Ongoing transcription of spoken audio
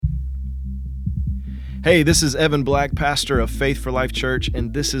Hey, this is Evan Black, pastor of Faith for Life Church,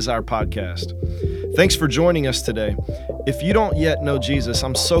 and this is our podcast. Thanks for joining us today. If you don't yet know Jesus,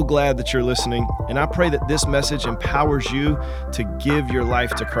 I'm so glad that you're listening, and I pray that this message empowers you to give your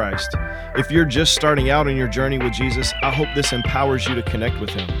life to Christ. If you're just starting out on your journey with Jesus, I hope this empowers you to connect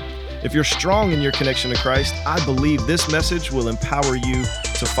with Him. If you're strong in your connection to Christ, I believe this message will empower you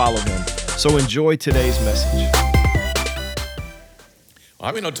to follow Him. So enjoy today's message.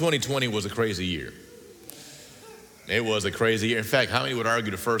 How many know 2020 was a crazy year? It was a crazy year. In fact, how many would argue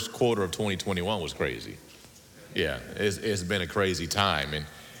the first quarter of 2021 was crazy? Yeah, it's been a crazy time. And,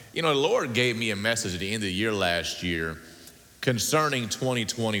 you know, the Lord gave me a message at the end of the year last year concerning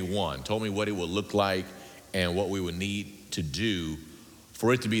 2021, told me what it would look like and what we would need to do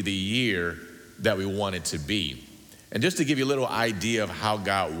for it to be the year that we want it to be. And just to give you a little idea of how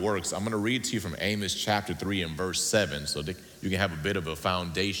God works, I'm going to read to you from Amos chapter 3 and verse 7 so that you can have a bit of a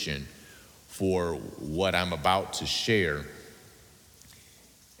foundation for what I'm about to share.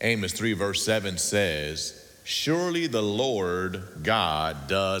 Amos 3 verse 7 says, "Surely the Lord God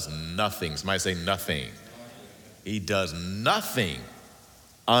does nothing." Somebody say nothing. He does nothing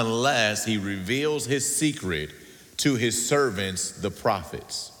unless He reveals His secret to His servants, the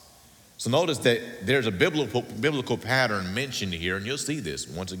prophets. So notice that there's a biblical pattern mentioned here, and you'll see this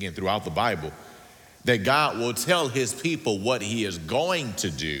once again throughout the Bible, that God will tell His people what He is going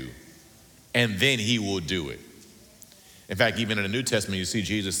to do, and then He will do it. In fact, even in the New Testament, you see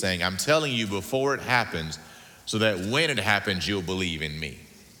Jesus saying, "I'm telling you before it happens, so that when it happens, you'll believe in me."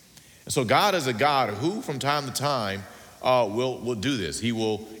 And so God is a God who from time to time will do this. He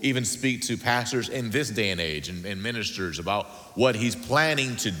will even speak to pastors in this day and age and ministers about what He's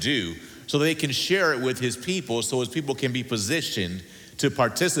planning to do so they can share it with His people so His people can be positioned to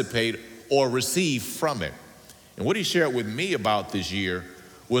participate or receive from it. And what He shared with me about this year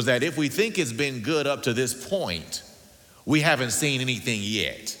was that if we think it's been good up to this point, we haven't seen anything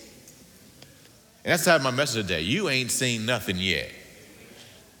yet. And that's the title of my message today. You ain't seen nothing yet.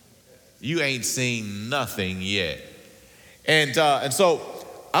 You ain't seen nothing yet. And so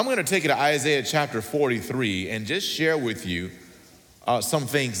I'm going to take you to Isaiah chapter 43 and just share with you some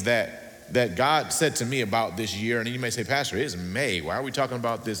things that God said to me about this year. And you may say, "Pastor, it's May. Why are we talking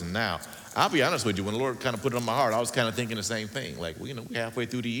about this now?" I'll be honest with you. When the Lord kind of put it on my heart, I was kind of thinking the same thing. Like, well, we're halfway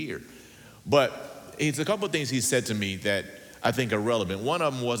through the year. But it's a couple of things He said to me that I think are relevant. One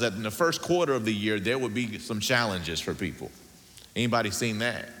of them was that in the first quarter of the year, there would be some challenges for people. Anybody seen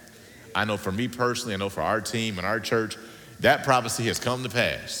that? I know for me personally, I know for our team and our church, that prophecy has come to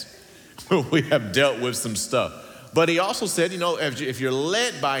pass. We have dealt with some stuff. But He also said, if you're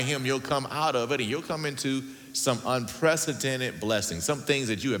led by Him, you'll come out of it and you'll come into some unprecedented blessings, some things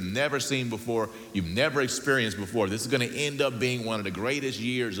that you have never seen before, you've never experienced before. This is going to end up being one of the greatest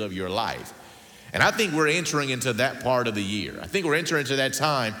years of your life. And I think we're entering into that part of the year. I think we're entering into that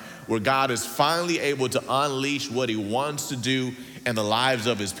time where God is finally able to unleash what He wants to do in the lives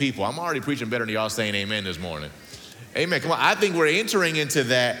of His people. I'm already preaching better than y'all saying amen this morning. Amen. Come on. I think we're entering into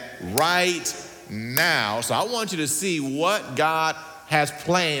that right now. So I want you to see what God has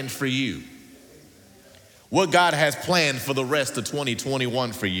planned for you. What God has planned for the rest of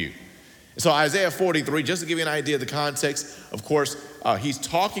 2021 for you. So Isaiah 43, just to give you an idea of the context, of course, he's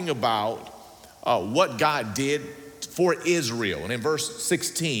talking about what God did for Israel. And in verse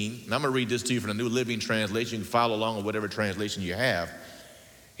 16, and I'm going to read this to you from the New Living Translation. You can follow along with whatever translation you have.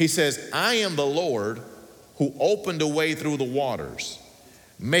 He says, "I am the Lord who opened a way through the waters,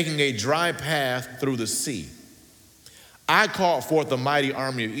 making a dry path through the sea. I called forth the mighty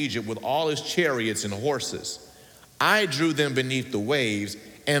army of Egypt with all its chariots and horses. I drew them beneath the waves,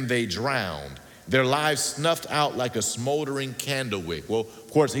 and they drowned. Their lives snuffed out like a smoldering candle wick." Well, of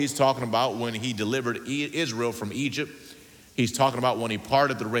course, he's talking about when He delivered Israel from Egypt. He's talking about when He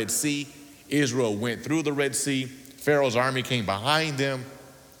parted the Red Sea. Israel went through the Red Sea. Pharaoh's army came behind them,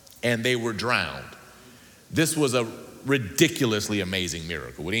 and they were drowned. This was a ridiculously amazing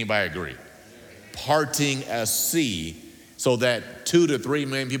miracle. Would anybody agree? Parting a sea so that 2 to 3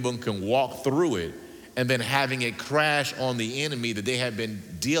 million people can walk through it, and then having it crash on the enemy that they had been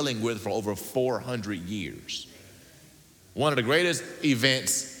dealing with for over 400 years. One of the greatest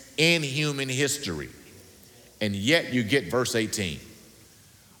events in human history. And yet you get verse 18.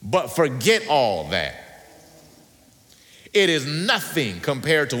 "But forget all that. It is nothing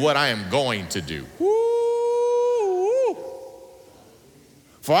compared to what I am going to do. Woo!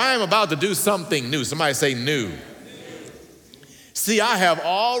 For I am about to do something new." Somebody say new. "See, I have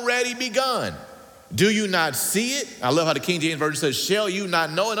already begun. Do you not see it?" I love how the King James Version says, "Shall you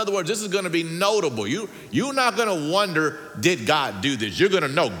not know?" In other words, this is going to be notable. You're not going to wonder, did God do this? You're going to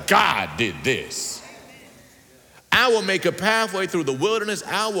know God did this. I will make a pathway through the wilderness.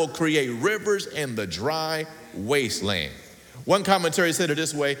 I will create rivers in the dry wasteland. One commentary said it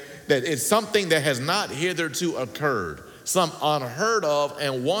this way, that it's something that has not hitherto occurred, some unheard of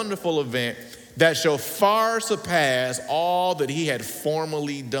and wonderful event that shall far surpass all that he had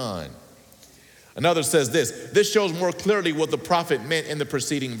formerly done. Another says this shows more clearly what the prophet meant in the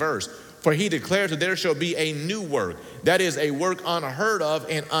preceding verse. For he declares that there shall be a new work, that is a work unheard of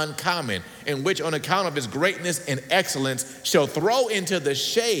and uncommon, in which on account of his greatness and excellence shall throw into the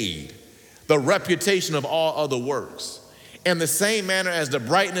shade the reputation of all other works. In the same manner as the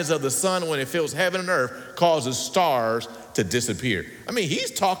brightness of the sun when it fills heaven and earth causes stars to disappear. I mean,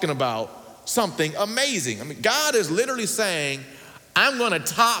 he's talking about something amazing. I mean, God is literally saying, I'm going to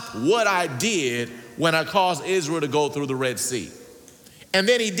top what I did when I caused Israel to go through the Red Sea. And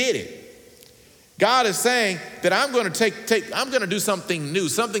then he did it. God is saying that I'm going to do something new,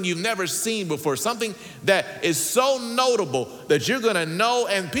 something you've never seen before, something that is so notable that you're going to know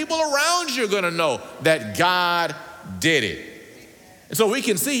and people around you are going to know that God did it. And so we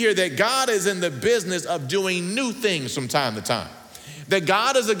can see here that God is in the business of doing new things from time to time. That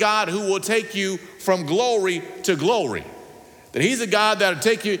God is a God who will take you from glory to glory. That he's a God that'll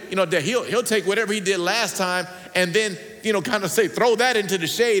take you, that he'll take whatever he did last time and then, kind of say, throw that into the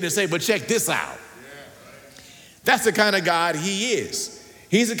shade and say, but check this out. That's the kind of God he is.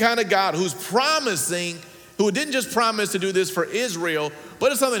 He's the kind of God who didn't just promise to do this for Israel,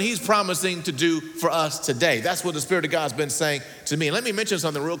 but it's something he's promising to do for us today. That's what the Spirit of God's been saying to me. And let me mention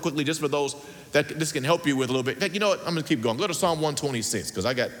something real quickly just for those that this can help you with a little bit. In fact, you know what? I'm going to keep going. Go to Psalm 126 because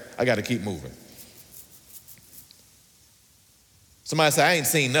I got to keep moving. Somebody say, I ain't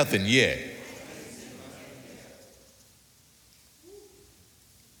seen nothing yet.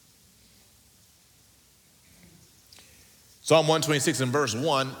 Psalm 126 and verse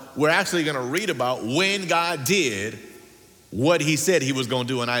 1, we're actually going to read about when God did what he said he was going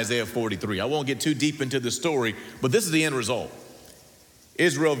to do in Isaiah 43. I won't get too deep into the story, but this is the end result.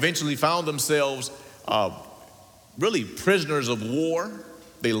 Israel eventually found themselves really prisoners of war.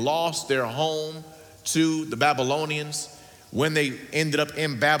 They lost their home to the Babylonians. When they ended up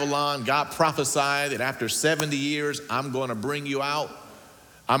in Babylon, God prophesied that after 70 years, I'm going to bring you out.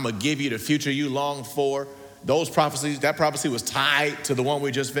 I'm going to give you the future you longed for. That prophecy was tied to the one we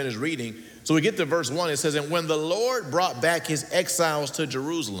just finished reading. So we get to verse 1, it says, and when the Lord brought back his exiles to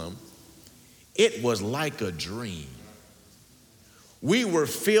Jerusalem, it was like a dream. We were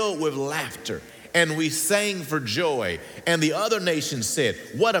filled with laughter and we sang for joy. And the other nations said,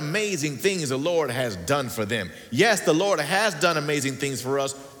 what amazing things the Lord has done for them. Yes, the Lord has done amazing things for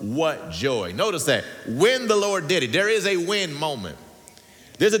us. What joy. Notice that when the Lord did it, there is a when moment.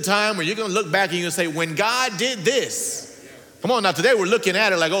 There's a time where you're going to look back and you're going to say, when God did this. Come on, now today we're looking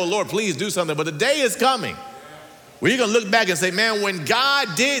at it like, oh, Lord, please do something. But the day is coming where you're going to look back and say, man, when God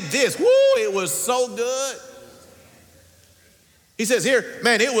did this, whoo, it was so good. He says here,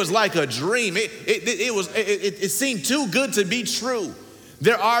 man, it was like a dream. It seemed too good to be true.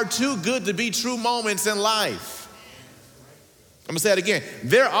 There are too good to be true moments in life. I'm going to say it again.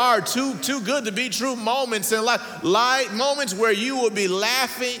 There are too good to be true moments in life. Moments where you will be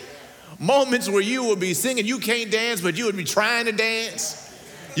laughing. Moments where you will be singing. You can't dance, but you would be trying to dance.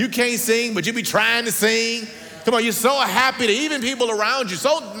 You can't sing, but you'd be trying to sing. Come on, you're so happy that even people around you,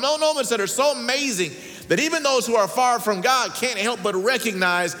 moments that are so amazing that even those who are far from God can't help but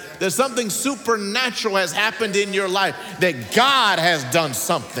recognize that something supernatural has happened in your life, that God has done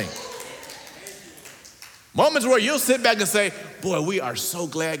something. Moments where you'll sit back and say, boy, we are so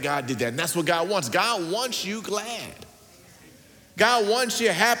glad God did that. And that's what God wants. God wants you glad. God wants you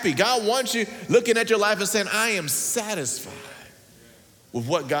happy. God wants you looking at your life and saying, I am satisfied with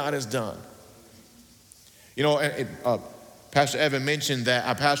what God has done. Pastor Evan mentioned that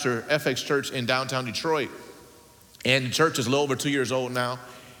I pastor FX Church in downtown Detroit. And the church is a little over 2 years old now.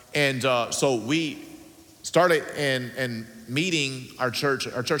 And so we started and meeting our church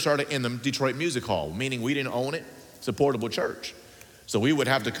started in the Detroit Music Hall, meaning we didn't own it. It's a portable church. So we would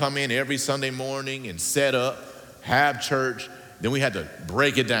have to come in every Sunday morning and set up, have church. Then we had to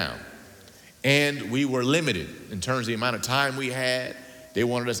break it down. And we were limited in terms of the amount of time we had. They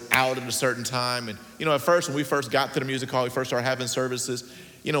wanted us out at a certain time. And, at first, when we first got to the music hall, we first started having services,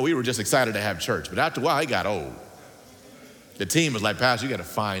 we were just excited to have church. But after a while, it got old. The team was like, Pastor, you got to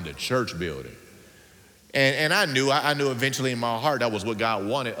find a church building. And I knew eventually in my heart that was what God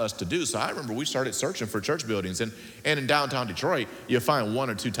wanted us to do. So I remember we started searching for church buildings. And in downtown Detroit, you'll find one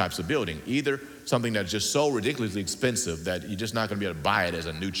or two types of building. Either something that's just so ridiculously expensive that you're just not going to be able to buy it as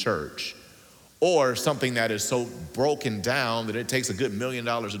a new church. Or something that is so broken down that it takes a good $1 million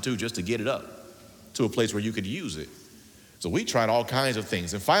or two just to get it up. to a place where you could use it. So we tried all kinds of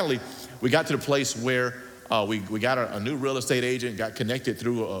things. And finally, we got to the place where we got a new real estate agent, got connected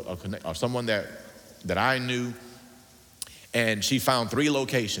through someone that I knew. And she found 3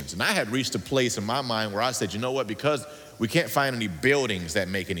 locations. And I had reached a place in my mind where I said, you know what, because we can't find any buildings that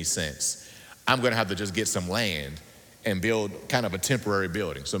make any sense, I'm going to have to just get some land and build kind of a temporary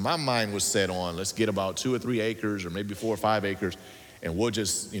building. So my mind was set on, let's get about 2 or 3 acres or maybe 4 or 5 acres, and we'll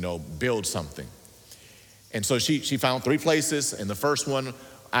just, build something. And so she found 3 places, and the first one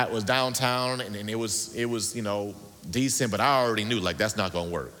was downtown, and it was decent, but I already knew, like, that's not going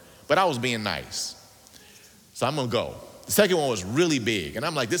to work. But I was being nice. So I'm going to go. The second one was really big, and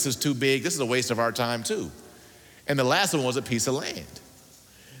I'm like, this is too big. This is a waste of our time, too. And the last one was a piece of land.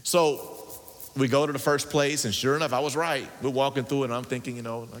 So we go to the first place, and sure enough, I was right. We're walking through it, and I'm thinking,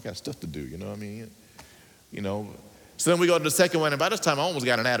 I got stuff to do, you know what I mean? So then we go to the second one, and by this time, I almost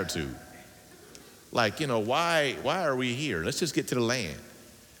got an attitude. Like, why are we here? Let's just get to the land.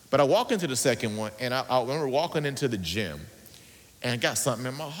 But I walk into the second one, and I remember walking into the gym, and I got something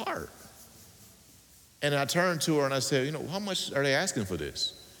in my heart. And I turned to her, and I said, how much are they asking for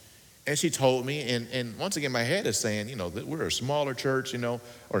this? And she told me, and once again, my head is saying, that we're a smaller church,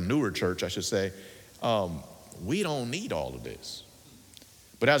 or newer church, I should say. We don't need all of this.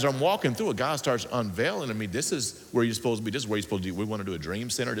 But as I'm walking through it, God starts unveiling to me, this is where you're supposed to be. This is where you're supposed to do. We want to do a dream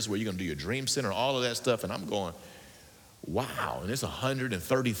center. This is where you're going to do your dream center, all of that stuff. And I'm going, wow. And it's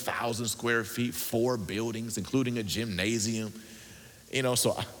 130,000 square feet, 4 buildings, including a gymnasium.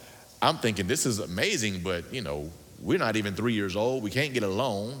 So I'm thinking, this is amazing, but, we're not even 3 years old. We can't get a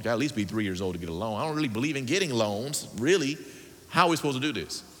loan. You got to at least be 3 years old to get a loan. I don't really believe in getting loans, really. How are we supposed to do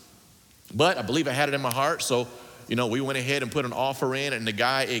this? But I believe I had it in my heart, so, we went ahead and put an offer in, and the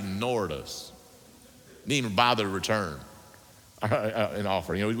guy ignored us. Didn't even bother to return an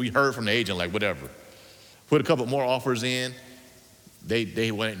offer. We heard from the agent, like, whatever. Put a couple more offers in.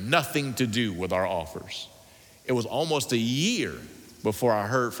 They wanted nothing to do with our offers. It was almost a year before I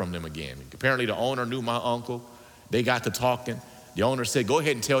heard from them again. Apparently, the owner knew my uncle. They got to talking. The owner said, go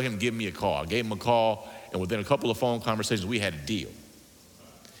ahead and tell him, give me a call. I gave him a call, and within a couple of phone conversations, we had a deal.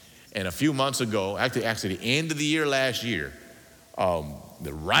 And a few months ago, actually the end of the year last year,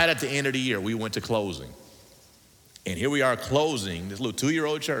 right at the end of the year, we went to closing. And here we are closing this little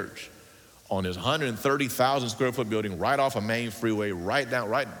 2-year-old church on this 130,000 square foot building right off a main freeway, right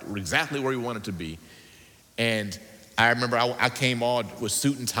exactly where we wanted to be. And I remember I came on with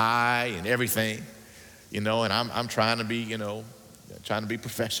suit and tie and everything. And I'm trying to be, trying to be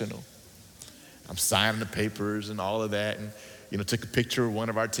professional. I'm signing the papers and all of that, and, took a picture of one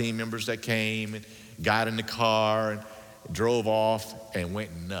of our team members that came and got in the car and drove off and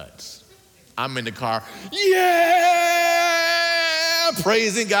went nuts. I'm in the car, yeah,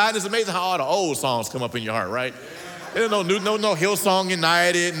 praising God. It's amazing how all the old songs come up in your heart, right? There's no Hillsong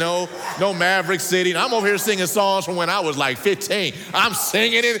United, no Maverick City. And I'm over here singing songs from when I was like 15. I'm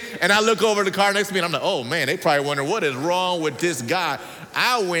singing it, and I look over the car next to me, and I'm like, oh, man, they probably wonder what is wrong with this guy.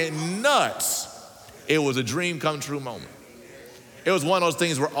 I went nuts. It was a dream come true moment. It was one of those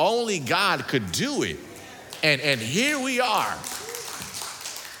things where only God could do it. And here we are.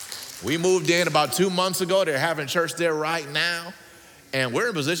 We moved in about 2 months ago. They're having church there right now. And we're in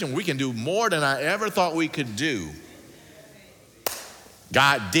a position where we can do more than I ever thought we could do.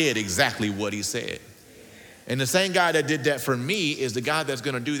 God did exactly what he said. And the same God that did that for me is the God that's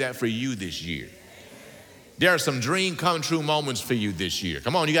going to do that for you this year. There are some dream come true moments for you this year.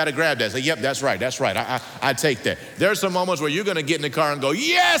 Come on, you got to grab that. Say, yep, that's right. I take that. There are some moments where you're going to get in the car and go,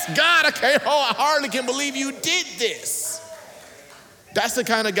 yes, God, I hardly can believe you did this. That's the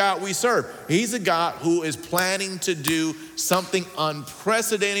kind of God we serve. He's a God who is planning to do something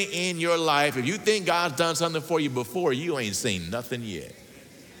unprecedented in your life. If you think God's done something for you before, you ain't seen nothing yet.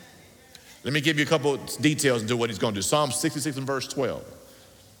 Let me give you a couple details into what he's going to do. Psalm 66 and verse 12.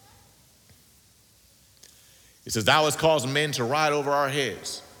 It says, thou hast caused men to ride over our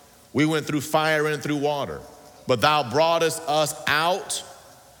heads. We went through fire and through water, but thou broughtest us out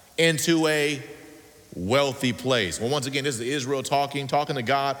into a wealthy place. Well, once again, this is Israel talking to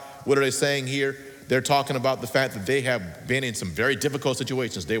God. What are they saying here? They're talking about the fact that they have been in some very difficult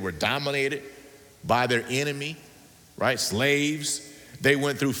situations. They were dominated by their enemy, right? Slaves. They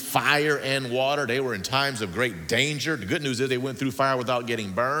went through fire and water. They were in times of great danger. The good news is they went through fire without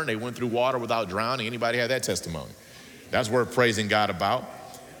getting burned. They went through water without drowning. Anybody have that testimony? That's worth praising God about.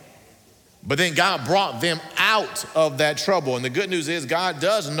 But then God brought them out of that trouble. And the good news is God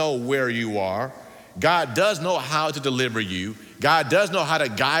does know where you are. God does know how to deliver you. God does know how to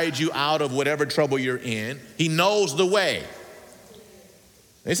guide you out of whatever trouble you're in. He knows the way.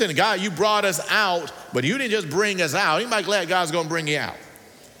 They said, God, you brought us out, but you didn't just bring us out. Anybody glad God's going to bring you out?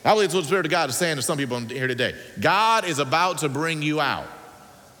 I believe it's what the Spirit of God is saying to some people here today. God is about to bring you out.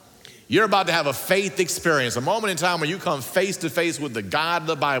 You're about to have a faith experience, a moment in time where you come face to face with the God of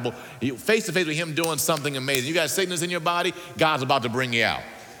the Bible, face to face with him doing something amazing. You got sickness in your body, God's about to bring you out.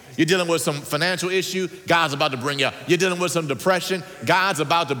 You're dealing with some financial issue, God's about to bring you out. You're dealing with some depression, God's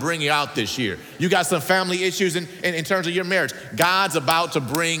about to bring you out this year. You got some family issues in terms of your marriage, God's about to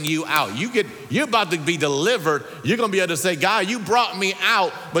bring you out. You're about to be delivered. You're going to be able to say, God, you brought me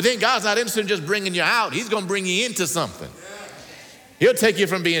out, but then God's not interested in just bringing you out. He's going to bring you into something. He'll take you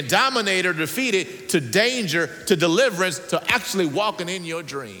from being dominated or defeated to danger, to deliverance, to actually walking in your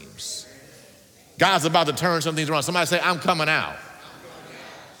dreams. God's about to turn some things around. Somebody say, I'm coming out.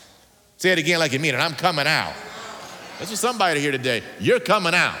 Say it again like you mean it. I'm coming out. That's for somebody here today. You're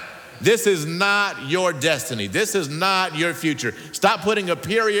coming out. This is not your destiny. This is not your future. Stop putting a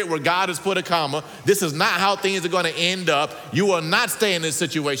period where God has put a comma. This is not how things are going to end up. You will not stay in this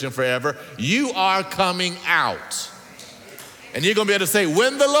situation forever. You are coming out. And you're going to be able to say,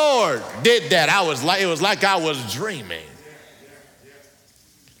 when the Lord did that, it was like I was dreaming.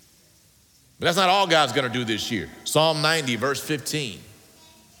 But that's not all God's going to do this year. Psalm 90, verse 15.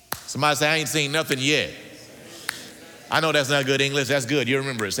 Somebody say, I ain't seen nothing yet. I know that's not good English. That's good. You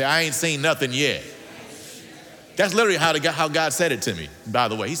remember it. Say, I ain't seen nothing yet. That's literally how God said it to me, by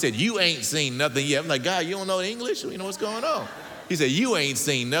the way. He said, you ain't seen nothing yet. I'm like, God, you don't know English? You know what's going on? He said, you ain't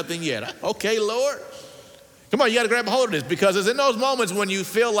seen nothing yet. Okay, Lord. Come on, you got to grab a hold of this, because it's in those moments when you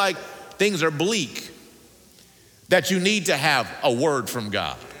feel like things are bleak that you need to have a word from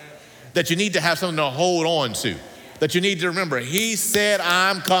God, that you need to have something to hold on to, that you need to remember, he said,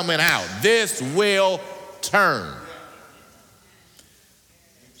 I'm coming out. This will turn.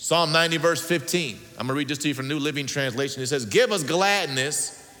 Psalm 90, verse 15. I'm going to read this to you from New Living Translation. It says, give us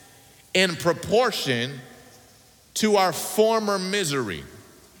gladness in proportion to our former misery.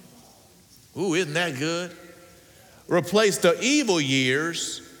 Ooh, isn't that good? Replace the evil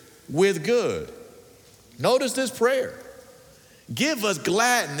years with good. Notice this prayer. Give us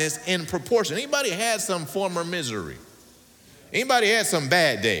gladness in proportion. Anybody had some former misery? Anybody had some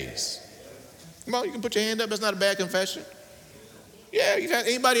bad days? Come on, you can put your hand up. That's not a bad confession. Yeah,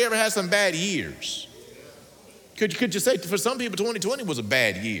 anybody ever had some bad years? Could you say, for some people, 2020 was a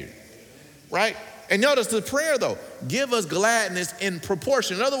bad year, right? And notice the prayer, though. Give us gladness in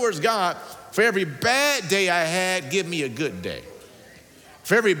proportion. In other words, God, for every bad day I had, give me a good day.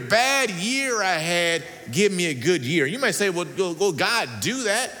 For every bad year I had, give me a good year. You may say, well, will God do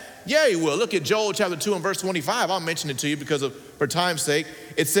that? Yeah, he will. Look at Joel chapter 2 and verse 25. I'll mention it to you for time's sake.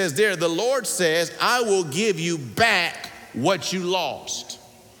 It says there, the Lord says, I will give you back what you lost.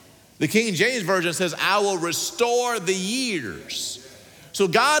 The King James Version says, I will restore the years. So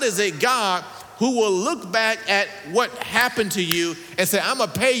God is a God who will look back at what happened to you and say, I'm going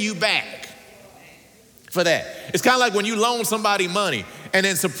to pay you back for that. It's kind of like when you loan somebody money and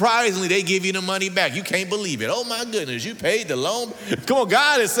then surprisingly they give you the money back. You can't believe it. Oh my goodness, you paid the loan? Come on,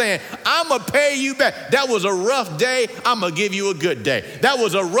 God is saying, I'm going to pay you back. That was a rough day. I'm going to give you a good day. That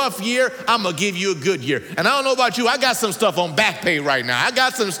was a rough year. I'm going to give you a good year. And I don't know about you, I got some stuff on back pay right now. I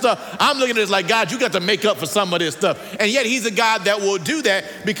got some stuff. I'm looking at this like, God, you got to make up for some of this stuff. And yet he's a God that will do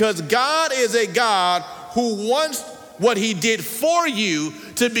that, because God is a God who wants what he did for you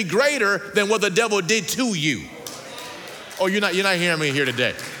to be greater than what the devil did to you. Oh, you're not hearing me here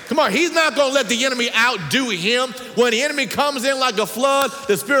today. Come on, he's not going to let the enemy outdo him. When the enemy comes in like a flood,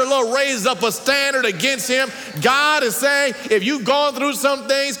 the Spirit of the Lord raises up a standard against him. God is saying, if you've gone through some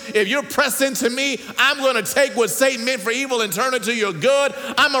things, if you're pressing to me, I'm going to take what Satan meant for evil and turn it to your good.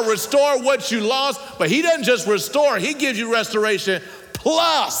 I'm going to restore what you lost. But he doesn't just restore, he gives you restoration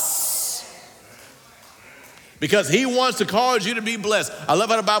plus. Because he wants to cause you to be blessed. I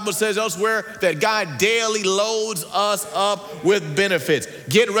love how the Bible says elsewhere that God daily loads us up with benefits.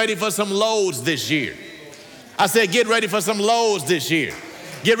 Get ready for some loads this year. I said, get ready for some loads this year.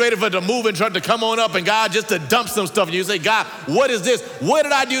 Get ready for the moving truck to come on up and God just to dump some stuff. And you say, God, what is this? What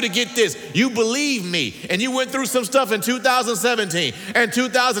did I do to get this? You believe me. And you went through some stuff in 2017 and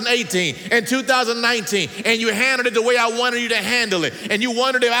 2018 and 2019. And you handled it the way I wanted you to handle it. And you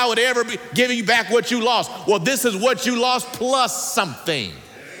wondered if I would ever be giving you back what you lost. Well, this is what you lost plus something.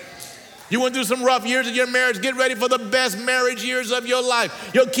 You went through some rough years in your marriage. Get ready for the best marriage years of your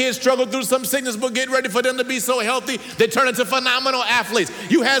life. Your kids struggled through some sickness, but get ready for them to be so healthy they turn into phenomenal athletes.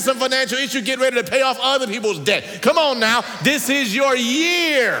 You had some financial issue. Get ready to pay off other people's debt. Come on now. This is your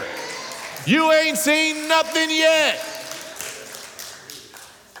year. You ain't seen nothing yet.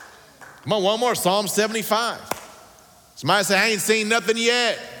 Come on, one more. Psalm 75. Somebody say, I ain't seen nothing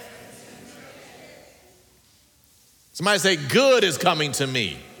yet. Somebody say, good is coming to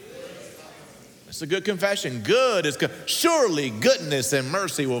me. It's a good confession. Good is surely goodness and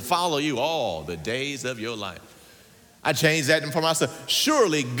mercy will follow you all the days of your life. I changed that for myself.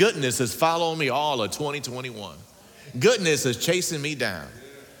 Surely goodness is following me all of 2021. Goodness is chasing me down.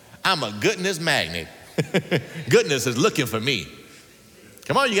 I'm a goodness magnet. Goodness is looking for me.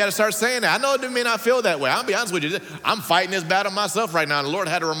 Come on, you got to start saying that. I know it may not feel that way. I'll be honest with you. I'm fighting this battle myself right now. And the Lord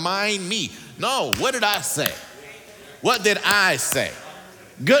had to remind me. No, what did I say? What did I say?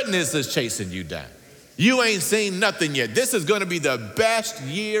 Goodness is chasing you down. You ain't seen nothing yet. This is going to be the best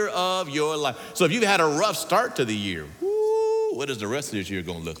year of your life. So if you've had a rough start to the year, what is the rest of this year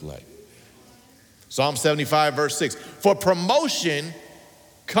going to look like? Psalm 75, verse 6. For promotion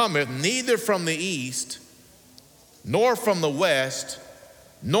cometh neither from the east, nor from the west,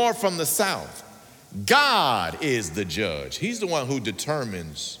 nor from the south. God is the judge. He's the one who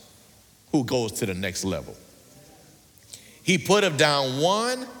determines who goes to the next level. He putteth down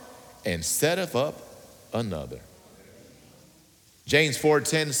one and setteth up another. James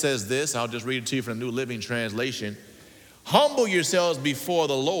 4:10 says this. I'll just read it to you from the New Living Translation. Humble yourselves before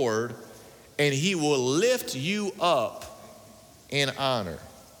the Lord, and he will lift you up in honor.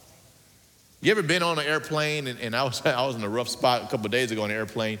 You ever been on an airplane? And I was in a rough spot a couple of days ago on an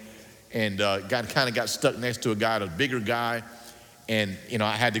airplane, and got stuck next to a guy, a bigger guy, and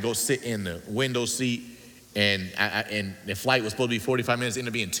I had to go sit in the window seat, and the flight was supposed to be 45 minutes, it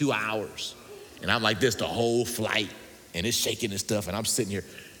ended up being 2 hours, and I'm like this the whole flight, and it's shaking and stuff, and I'm sitting here.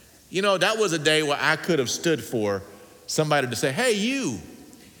 That was a day where I could have stood for somebody to say, hey, you,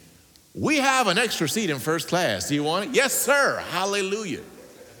 we have an extra seat in first class. Do you want it? Yes, sir. Hallelujah.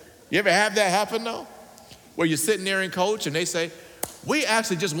 You ever have that happen, though? Where you're sitting there in coach and they say, we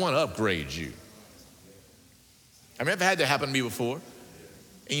actually just want to upgrade you. I've never had that happen to me before.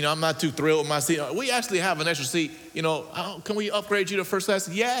 And, I'm not too thrilled with my seat. We actually have an extra seat. Can we upgrade you to first class?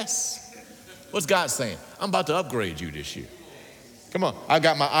 Yes. What's God saying? I'm about to upgrade you this year. Come on. I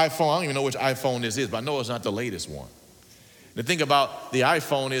got my iPhone. I don't even know which iPhone this is, but I know it's not the latest one. The thing about the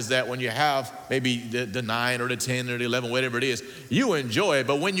iPhone is that when you have maybe the 9 or the 10 or the 11, whatever it is, you enjoy it.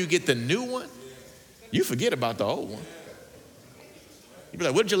 But when you get the new one, you forget about the old one. You be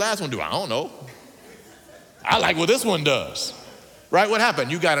like, what did your last one do? I don't know. I like what this one does. Right? What happened?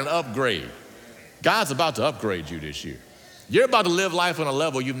 You got an upgrade. God's about to upgrade you this year. You're about to live life on a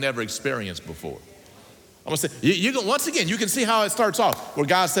level you've never experienced before. I'm going to say, once again, you can see how it starts off where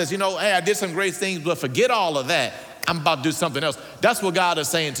God says, hey, I did some great things, but forget all of that. I'm about to do something else. That's what God is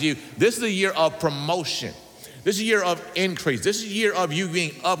saying to you. This is a year of promotion. This is a year of increase. This is a year of you being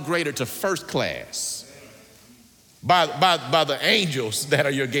upgraded to first class by the angels that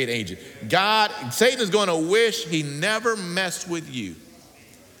are your gate agent. Satan is going to wish he never messed with you.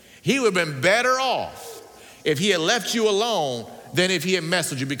 He would have been better off if he had left you alone than if he had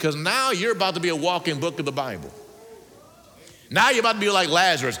messed with you, because now you're about to be a walking book of the Bible. Now you're about to be like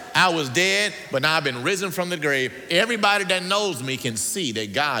Lazarus. I was dead, but now I've been risen from the grave. Everybody that knows me can see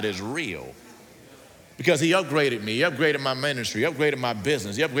that God is real because he upgraded me. He upgraded my ministry. He upgraded my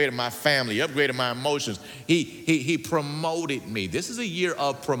business. He upgraded my family. He upgraded my emotions. He promoted me. This is a year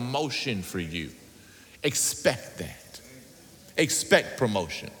of promotion for you. Expect that. Expect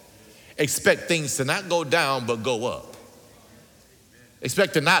promotion. Expect things to not go down, but go up.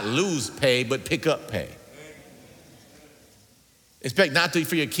 Expect to not lose pay, but pick up pay. Expect not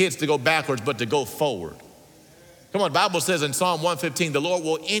for your kids to go backwards, but to go forward. Come on, the Bible says in Psalm 115, the Lord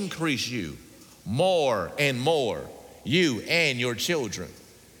will increase you more and more, you and your children.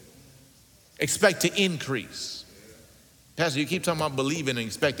 Expect to increase. Pastor, you keep talking about believing and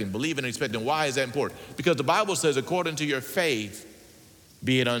expecting. Why is that important? Because the Bible says, according to your faith,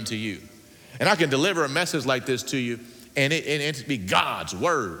 be it unto you. And I can deliver a message like this to you, and it be God's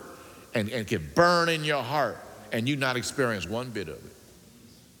word, and can burn in your heart, and you not experience one bit of it.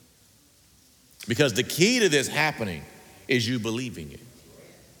 Because the key to this happening is you believing it.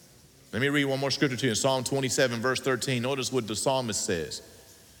 Let me read one more scripture to you in Psalm 27, verse 13. Notice what the psalmist says.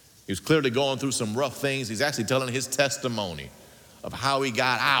 He was clearly going through some rough things. He's actually telling his testimony of how he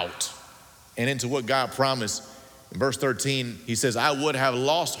got out and into what God promised. In verse 13, he says, I would have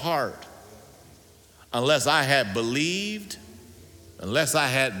lost heart unless I had believed, unless I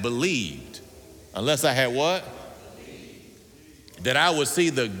had what? That I would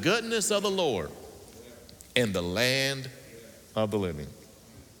see the goodness of the Lord in the land of the living.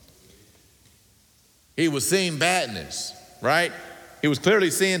 He was seeing badness, right? He was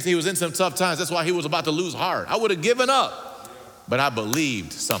clearly seeing he was in some tough times. That's why he was about to lose heart. I would have given up, but I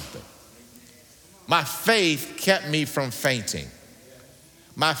believed something. My faith kept me from fainting.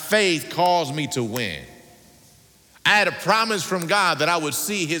 My faith caused me to win. I had a promise from God that I would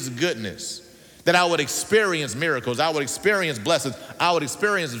see his goodness, that I would experience miracles, I would experience blessings, I would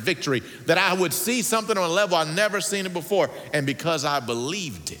experience victory, that I would see something on a level I've never seen it before. And because I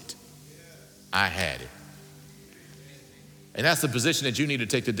believed it, I had it. And that's the position that you need to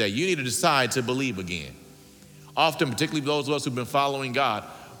take today. You need to decide to believe again. Often, particularly those of us who've been following God,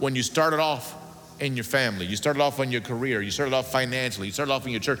 when you started off in your family, you started off in your career, you started off financially, you started off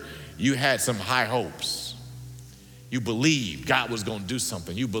in your church, you had some high hopes. You believed God was going to do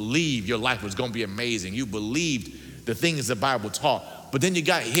something. You believed your life was going to be amazing. You believed the things the Bible taught. But then you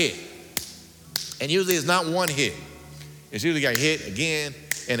got hit. And usually it's not one hit. It's usually got hit again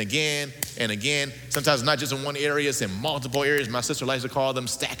and again and again. Sometimes not just in one area, it's in multiple areas. My sister likes to call them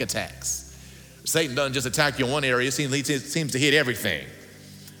stack attacks. Satan doesn't just attack you in one area. It seems to hit everything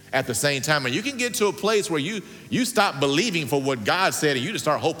at the same time. And you can get to a place where you stop believing for what God said and you just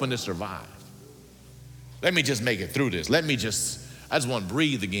start hoping to survive. Let me just make it through this. I just want to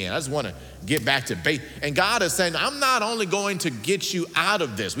breathe again. I just want to get back to base. And God is saying, I'm not only going to get you out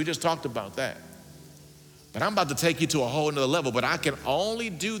of this. We just talked about that. But I'm about to take you to a whole nother level. But I can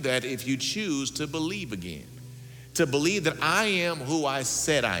only do that if you choose to believe again. To believe that I am who I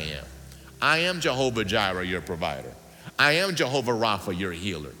said I am. I am Jehovah Jireh, your provider. I am Jehovah Rapha, your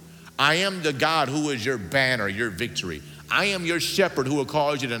healer. I am the God who is your banner, your victory. I am your shepherd who will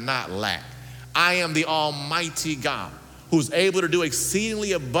cause you to not lack. I am the Almighty God who's able to do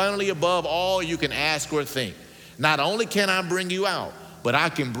exceedingly abundantly above all you can ask or think. Not only can I bring you out, but I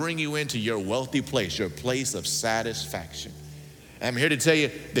can bring you into your wealthy place, your place of satisfaction. I'm here to tell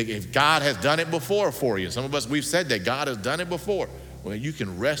you that if God has done it before for you, some of us, we've said that God has done it before, well, you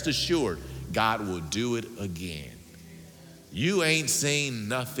can rest assured God will do it again. You ain't seen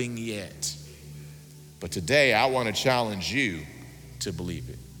nothing yet. But today I want to challenge you to believe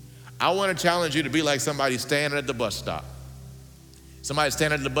it. I want to challenge you to be like somebody standing at the bus stop. Somebody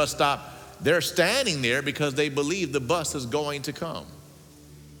standing at the bus stop, they're standing there because they believe the bus is going to come.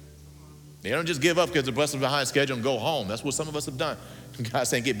 They don't just give up because the bus is behind schedule and go home. That's what some of us have done. God's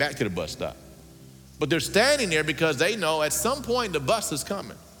saying get back to the bus stop. But they're standing there because they know at some point the bus is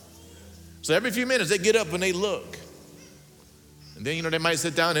coming. So every few minutes they get up and they look. And then, they might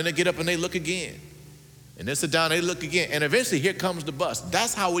sit down and they get up and they look again. And then sit down and they look again. And eventually here comes the bus.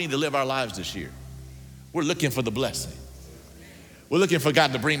 That's how we need to live our lives this year. We're looking for the blessing. We're looking for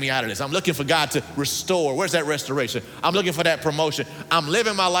God to bring me out of this. I'm looking for God to restore. Where's that restoration? I'm looking for that promotion. I'm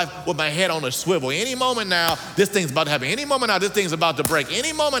living my life with my head on a swivel. Any moment now, this thing's about to happen. Any moment now, this thing's about to break.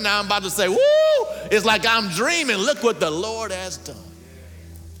 Any moment now, I'm about to say, woo, it's like I'm dreaming. Look what the Lord has done.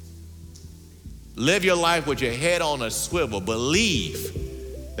 Live your life with your head on a swivel.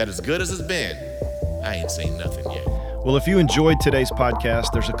 Believe that as good as it's been, I ain't seen nothing yet. Well, if you enjoyed today's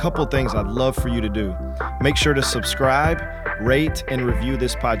podcast, there's a couple things I'd love for you to do. Make sure to subscribe, rate, and review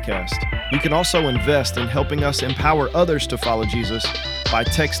this podcast. You can also invest in helping us empower others to follow Jesus by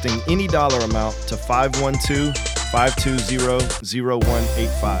texting any dollar amount to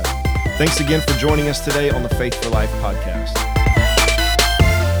 512-520-0185. Thanks again for joining us today on the Faith for Life podcast.